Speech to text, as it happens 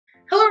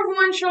Hello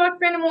everyone, Sherlock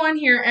Phantom 1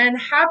 here, and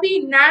happy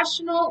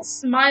National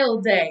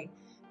Smile Day.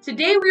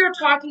 Today we are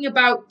talking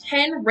about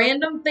 10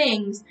 random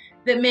things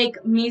that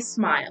make me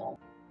smile.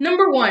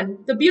 Number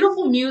 1, the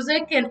beautiful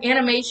music and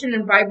animation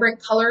and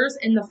vibrant colors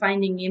in the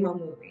Finding Nemo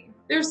movie.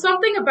 There's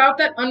something about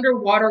that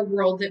underwater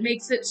world that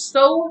makes it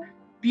so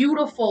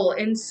beautiful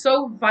and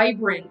so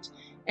vibrant.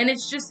 And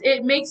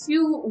it makes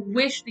you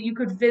wish that you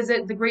could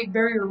visit the Great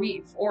Barrier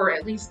Reef, or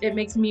at least it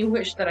makes me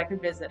wish that I could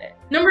visit it.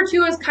 Number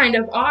 2 is kind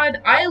of odd.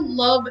 I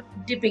love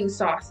dipping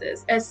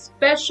sauces,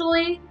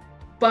 especially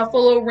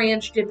Buffalo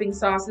Ranch dipping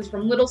sauces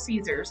from Little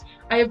Caesars.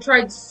 I have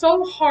tried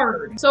so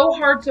hard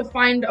to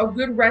find a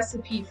good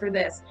recipe for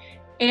this,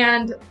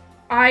 and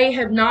I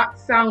have not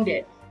found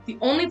it. The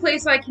only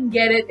place I can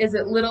get it is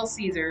at Little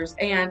Caesars,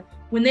 and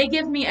when they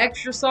give me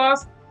extra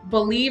sauce,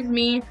 believe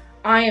me,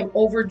 I am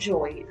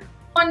overjoyed.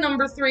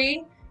 Number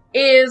 3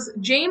 is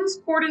James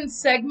Corden's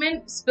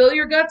segment, Spill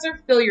Your Guts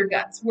or Fill Your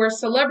Guts, where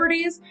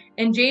celebrities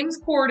and James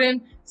Corden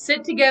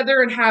sit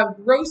together and have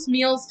gross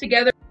meals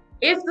together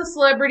if the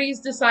celebrities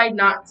decide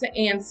not to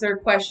answer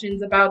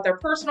questions about their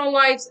personal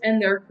lives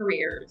and their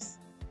careers.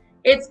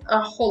 It's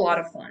a whole lot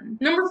of fun.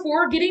 Number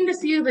 4, getting to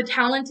see the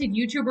talented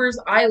YouTubers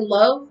I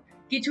love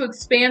get to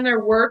expand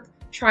their work,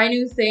 try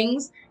new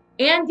things,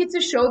 and get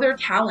to show their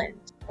talent.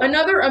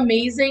 Another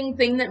amazing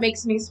thing that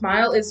makes me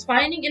smile is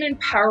finding an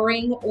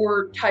empowering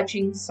or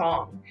touching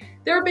song.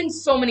 There have been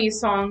so many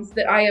songs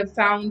that I have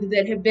found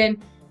that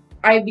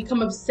I've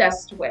become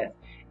obsessed with.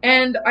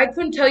 And I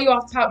couldn't tell you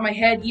off the top of my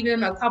head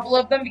even a couple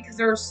of them because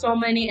there are so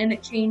many and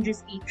it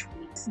changes each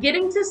week.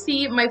 Getting to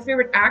see my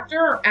favorite actor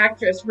or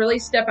actress really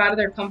step out of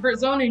their comfort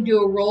zone and do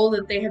a role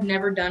that they have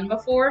never done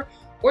before,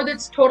 or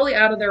that's totally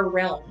out of their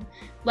realm.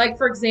 Like,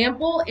 for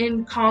example,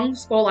 in Kong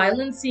Skull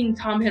Island, seeing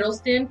Tom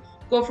Hiddleston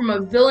go from a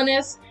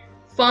villainous,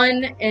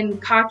 fun,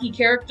 and cocky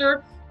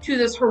character to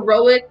this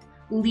heroic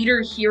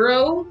leader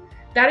hero.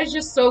 That is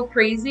just so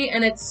crazy,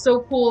 and it's so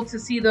cool to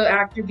see the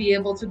actor be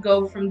able to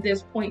go from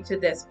this point to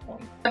this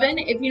point. 7,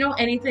 if you know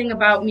anything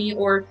about me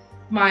or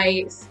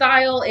my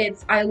style,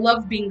 I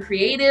love being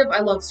creative.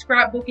 I love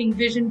scrapbooking,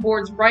 vision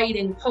boards,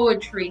 writing,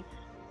 poetry,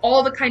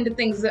 all the kind of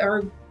things that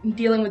are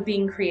dealing with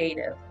being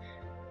creative.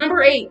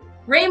 Number 8,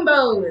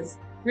 rainbows.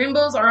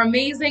 Rainbows are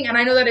amazing, and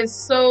I know that is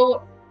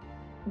so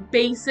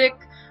basic,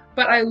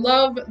 but I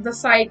love the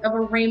sight of a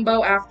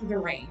rainbow after the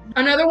rain.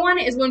 Another one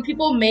is when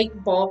people make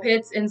ball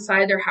pits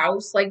inside their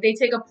house. Like, they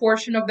take a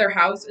portion of their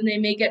house and they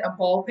make it a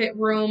ball pit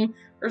room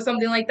or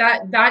something like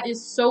that. That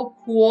is so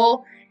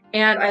cool,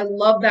 and I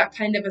love that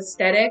kind of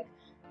aesthetic.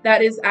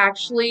 That is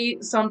actually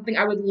something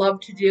I would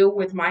love to do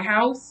with my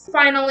house.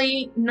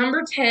 Finally,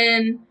 number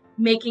 10,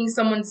 making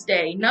someone's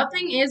day.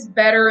 Nothing is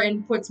better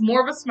and puts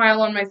more of a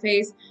smile on my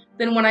face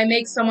than when I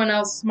make someone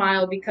else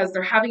smile because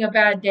they're having a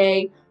bad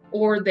day,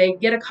 or they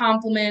get a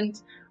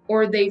compliment,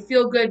 or they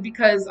feel good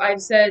because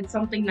I've said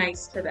something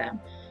nice to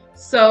them.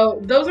 So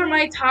those are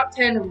my top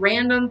 10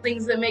 random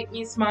things that make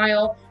me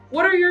smile.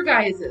 What are your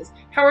guys's?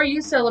 How are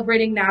you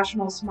celebrating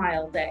National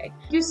Smile Day?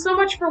 Thank you so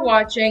much for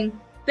watching.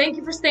 Thank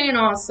you for staying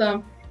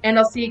awesome, and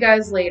I'll see you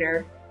guys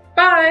later.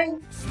 Bye!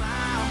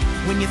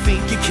 Smile when you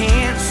think you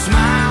can't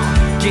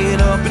smile. Get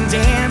up and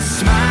dance,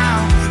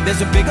 smile.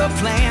 There's a bigger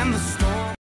plan.